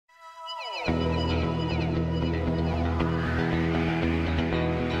Hello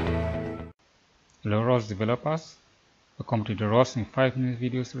ROS developers, welcome to the ROS in 5 minutes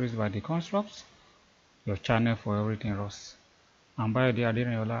video series by The Constructs, your channel for everything ROS. I'm Bayode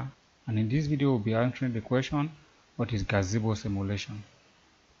Adereyola, and in this video we'll be answering the question, what is Gazebo simulation?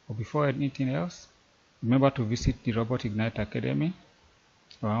 But before anything else, remember to visit the Robot Ignite Academy,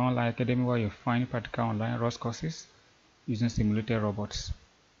 our online academy where you find practical online ROS courses using simulated robots.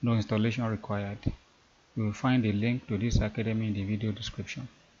 No installation required. You will find a link to this academy in the video description.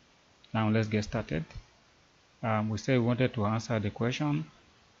 Now let's get started. We said we wanted to answer the question,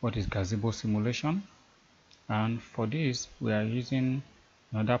 what is Gazebo simulation? And for this, we are using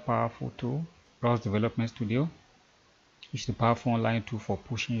another powerful tool, ROS Development Studio, which is a powerful online tool for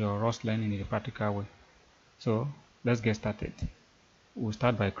pushing your ROS learning in a practical way. So let's get started. We'll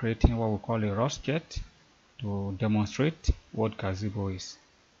start by creating what we call a ROS jet to demonstrate what Gazebo is.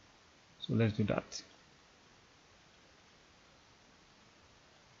 So let's do that.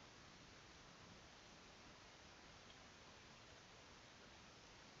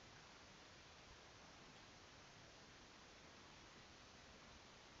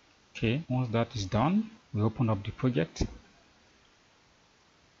 Okay, once that is done, we open up the project.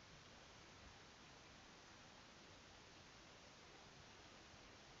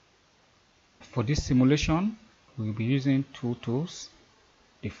 For this simulation, we'll be using two tools.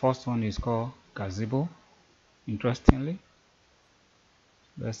 The first one is called Gazebo. Interestingly,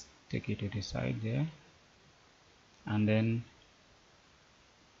 let's take it to the side there. And then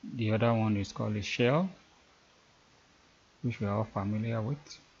the other one is called a shell, which we are all familiar with.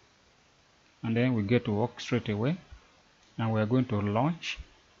 And then we get to work straight away, and we are going to launch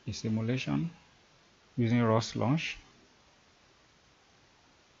the simulation using ROS launch.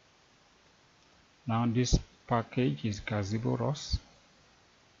 Now this package is Gazebo ROS.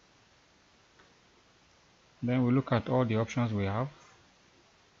 Then we look at all the options we have,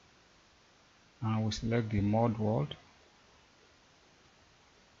 and we select the mod world.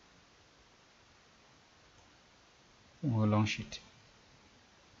 And we'll launch it.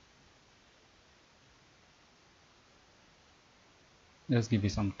 Let's give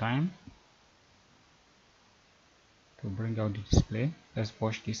it some time to bring out the display. Let's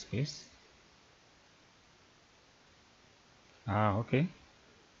watch this space. Okay.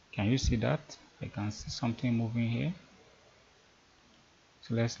 Can you see that? I can see something moving here.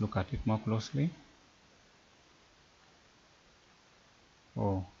 So let's look at it more closely.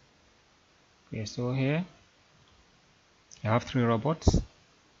 Oh, okay. So here I have 3 robots,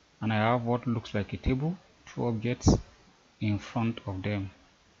 and I have what looks like a table, 2 objects in front of them.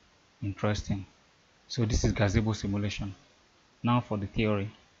 Interesting. So this is Gazebo simulation. Now for the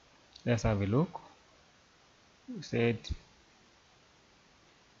theory, let's have a look.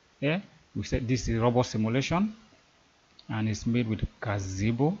 We said this is robot simulation, and it's made with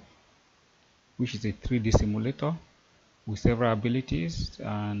Gazebo, which is a 3D simulator with several abilities,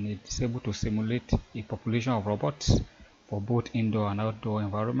 and it's able to simulate a population of robots for both indoor and outdoor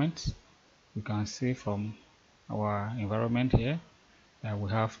environments. You can see from our environment here that we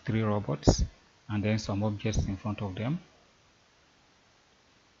have 3 robots and then some objects in front of them.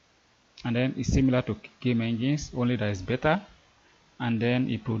 And then it's similar to game engines, only that it's better. And then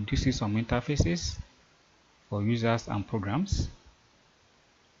it produces some interfaces for users and programs.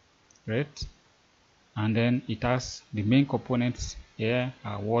 Right? And then it has the main components here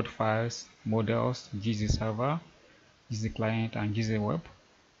are Word files, models, GZ server, GZ client, and GZ web,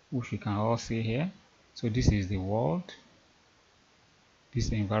 which we can all see here. So this is the world, this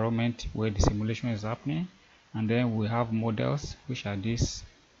environment where the simulation is happening, and then we have models, which are these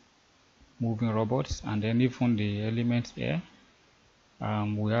moving robots, and then even the elements here.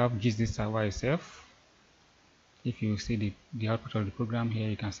 We have GZ server itself. If you see the output of the program here,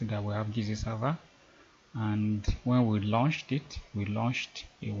 you can see that we have GZ server, and when we launched it, we launched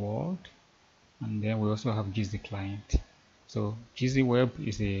a world, and then we also have GZ client. So GZ web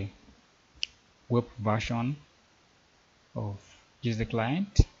is a web version of GZ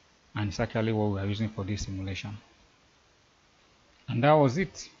client, and it's actually what we are using for this simulation. And that was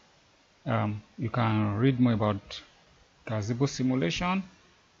it. You can read more about Gazebo simulation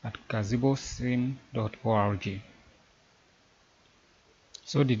at gazebosim.org.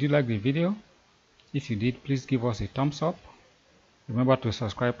 So did you like the video? If you did, please give us a thumbs up. Remember to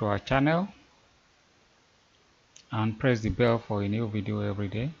subscribe to our channel and press the bell for a new video every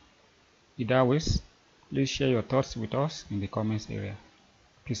day. Either ways, please share your thoughts with us in the comments area.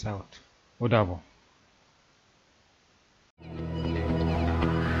 Peace out. Odabo.